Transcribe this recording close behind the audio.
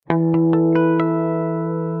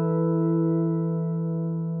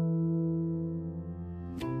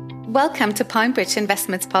Welcome to PineBridge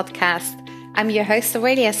Investments Podcast. I'm your host,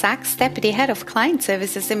 Aurelia Sachs, Deputy Head of Client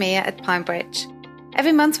Services EMEA at PineBridge.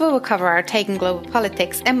 Every month we will cover our take on global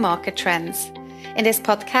politics and market trends. In this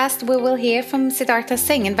podcast, we will hear from Siddhartha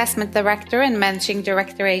Singh, Investment Director and Managing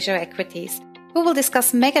Director Asia Equities, who will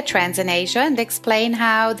discuss megatrends in Asia and explain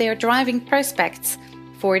how they are driving prospects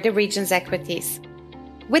for the region's equities.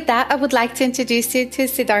 With that, I would like to introduce you to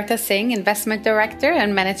Siddhartha Singh, Investment Director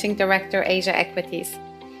and Managing Director Asia Equities.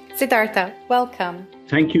 Siddhartha, welcome.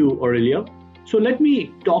 Thank you, Aurelia. So let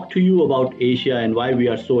me talk to you about Asia and why we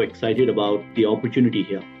are so excited about the opportunity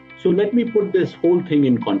here. So let me put this whole thing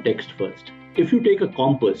in context first. If you take a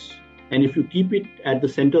compass and if you keep it at the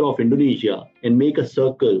center of Indonesia and make a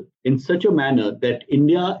circle in such a manner that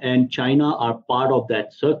India and China are part of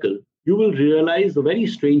that circle, you will realize a very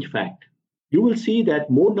strange fact. You will see that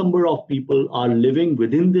more number of people are living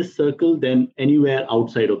within this circle than anywhere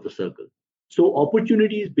outside of the circle. So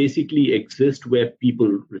opportunities basically exist where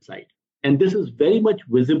people reside. And this is very much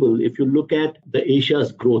visible if you look at the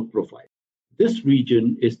Asia's growth profile. This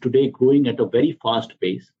region is today growing at a very fast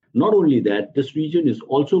pace. Not only that, this region is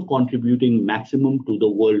also contributing maximum to the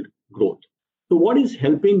world growth. So what is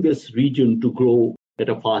helping this region to grow at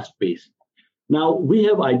a fast pace? Now, we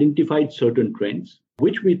have identified certain trends,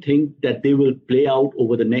 which we think that they will play out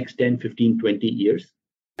over the next 10, 15, 20 years.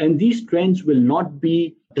 And these trends will not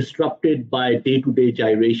be disrupted by day-to-day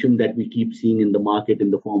gyration that we keep seeing in the market in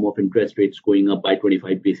the form of interest rates going up by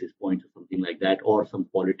 25 basis points or something like that, or some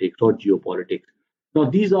politics or geopolitics. Now,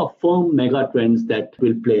 these are firm mega trends that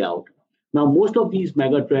will play out. Now, most of these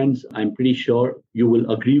mega trends, I'm pretty sure you will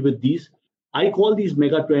agree with these. I call these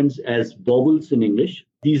mega trends as bobbles in English.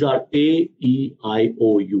 These are A, E, I,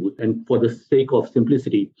 O, U. And for the sake of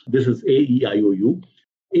simplicity, this is A, E, I, O, U.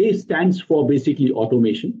 A stands for basically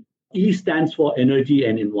automation. E stands for energy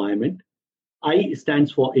and environment. I stands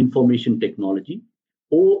for information technology.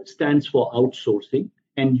 O stands for outsourcing.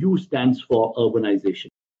 And U stands for urbanization.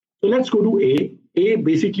 So let's go to A. A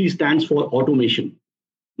basically stands for automation.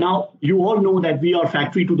 Now, you all know that we are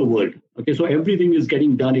factory to the world. Okay, so everything is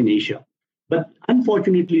getting done in Asia. But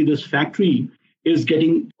unfortunately, this factory is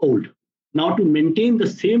getting old. Now, to maintain the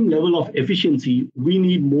same level of efficiency, we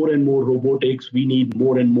need more and more robotics. We need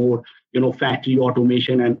more and more, factory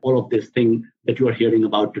automation and all of this thing that you are hearing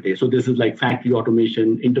about today. So this is like factory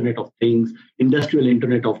automation, Internet of Things, industrial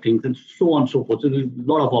Internet of Things, and so on and so forth. So there's a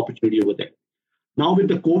lot of opportunity over there. Now, with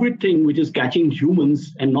the COVID thing, which is catching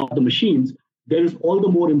humans and not the machines, there is all the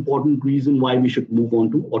more important reason why we should move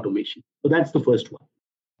on to automation. So that's the first one.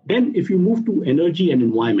 Then if you move to energy and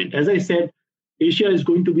environment, as I said, Asia is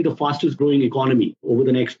going to be the fastest growing economy over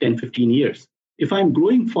the next 10, 15 years. If I'm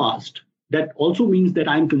growing fast, that also means that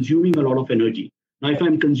I'm consuming a lot of energy. Now, if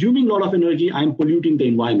I'm consuming a lot of energy, I'm polluting the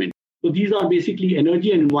environment. So these are basically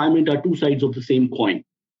energy and environment are two sides of the same coin.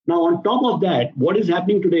 Now, on top of that, what is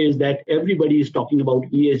happening today is that everybody is talking about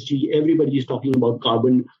ESG, everybody is talking about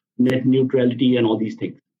carbon net neutrality and all these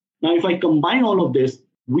things. Now, if I combine all of this,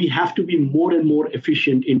 we have to be more and more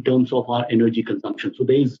efficient in terms of our energy consumption. So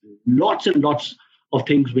there's lots and lots of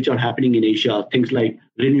things which are happening in Asia, things like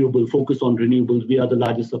renewable, focus on renewables. We are the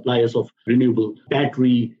largest suppliers of renewable,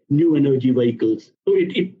 battery, new energy vehicles. So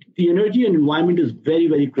the energy and environment is very,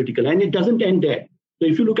 very critical. And it doesn't end there. So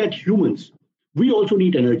if you look at humans, we also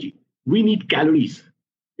need energy. We need calories.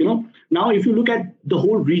 Now, if you look at the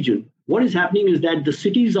whole region, what is happening is that the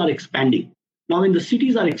cities are expanding. Now, when the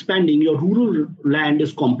cities are expanding, your rural land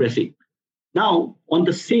is compressing. Now, on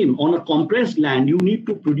a compressed land, you need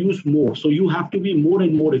to produce more. So you have to be more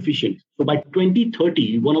and more efficient. So by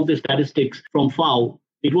 2030, one of the statistics from FAO,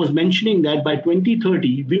 it was mentioning that by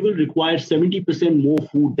 2030, we will require 70% more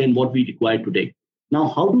food than what we require today. Now,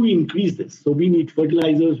 how do we increase this? So we need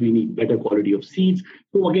fertilizers, we need better quality of seeds.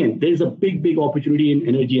 So again, there's a big, big opportunity in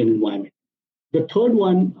energy and environment. The third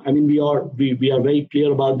one, we are very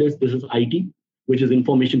clear about this. This is IT, which is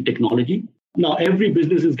information technology. Now, every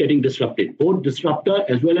business is getting disrupted, both disruptor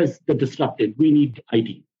as well as the disrupted. We need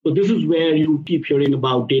IT. So this is where you keep hearing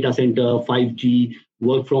about data center, 5G,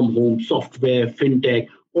 work from home, software, fintech.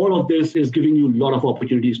 All of this is giving you a lot of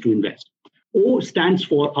opportunities to invest. O stands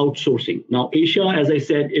for outsourcing. Now, Asia, as I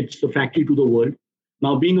said, it's the factory to the world.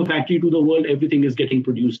 Now, being a factory to the world, everything is getting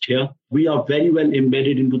produced here. We are very well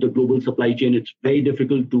embedded into the global supply chain. It's very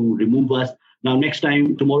difficult to remove us. Now, next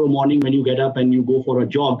time, tomorrow morning, when you get up and you go for a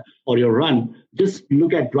jog or your run, just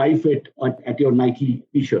look at dry fit at your Nike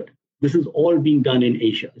t-shirt. This is all being done in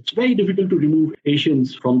Asia. It's very difficult to remove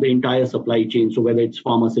Asians from the entire supply chain. So whether it's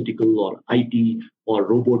pharmaceutical or IT or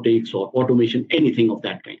robotics or automation, anything of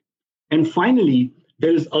that kind. And finally,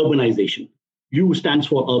 there is urbanization. U stands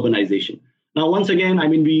for urbanization. Now, once again,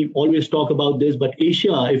 we always talk about this, but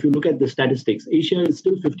Asia, if you look at the statistics, Asia is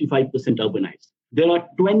still 55% urbanized. There are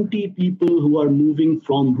 20 people who are moving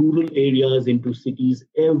from rural areas into cities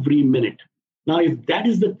every minute. Now, if that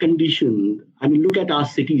is the condition, look at our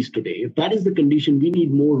cities today. If that is the condition, we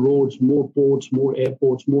need more roads, more ports, more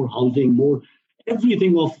airports, more housing, more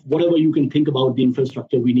everything of whatever you can think about the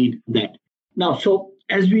infrastructure, we need that. Now, so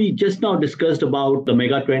as we just now discussed about the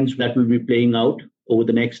mega trends that will be playing out over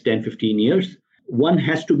the next 10, 15 years, one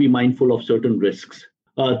has to be mindful of certain risks.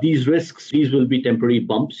 These will be temporary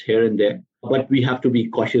bumps here and there, but we have to be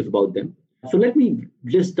cautious about them. So let me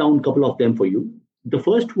list down a couple of them for you. The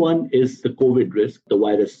first one is the COVID risk, the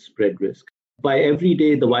virus spread risk. By every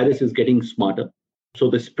day, the virus is getting smarter, so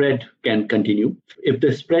the spread can continue. If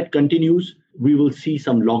the spread continues, we will see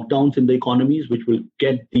some lockdowns in the economies, which will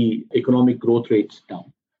get the economic growth rates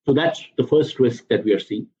down. So that's the first risk that we are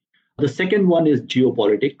seeing. The second one is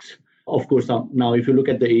geopolitics. Of course, now if you look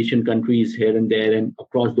at the Asian countries here and there and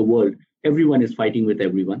across the world, everyone is fighting with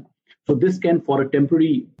everyone. So this can, for a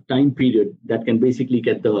temporary time period, that can basically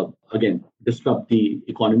disrupt the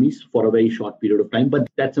economies for a very short period of time. But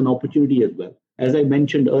that's an opportunity as well. As I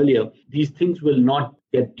mentioned earlier, these things will not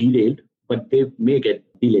get derailed, but they may get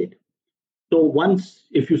delayed. So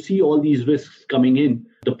if you see all these risks coming in,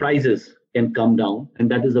 the prices can come down, and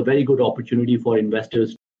that is a very good opportunity for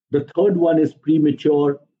investors. The third one is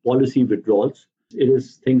premature policy withdrawals. It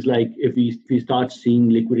is things like if we start seeing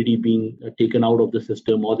liquidity being taken out of the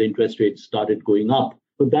system or the interest rates started going up.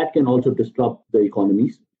 So that can also disrupt the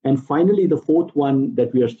economies. And finally, the fourth one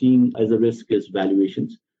that we are seeing as a risk is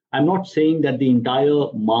valuations. I'm not saying that the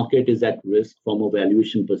entire market is at risk from a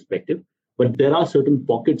valuation perspective, but there are certain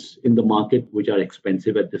pockets in the market which are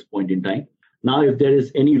expensive at this point in time. Now, if there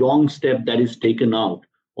is any wrong step that is taken out,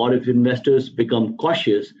 or if investors become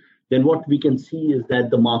cautious, then what we can see is that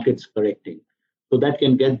the market's correcting. So that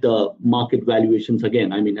can get the market valuations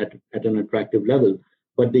again, at an attractive level,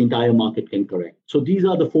 but the entire market can correct. So these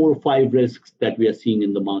are the 4 or 5 risks that we are seeing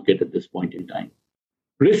in the market at this point in time.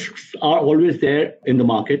 Risks are always there in the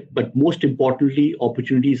market, but most importantly,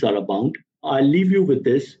 opportunities are abound. I'll leave you with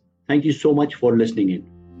this. Thank you so much for listening in.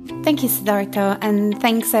 Thank you, Siddhartha, and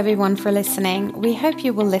thanks everyone for listening. We hope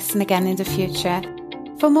you will listen again in the future.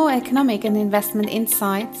 For more economic and investment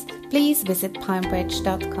insights, please visit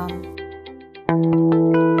pinebridge.com.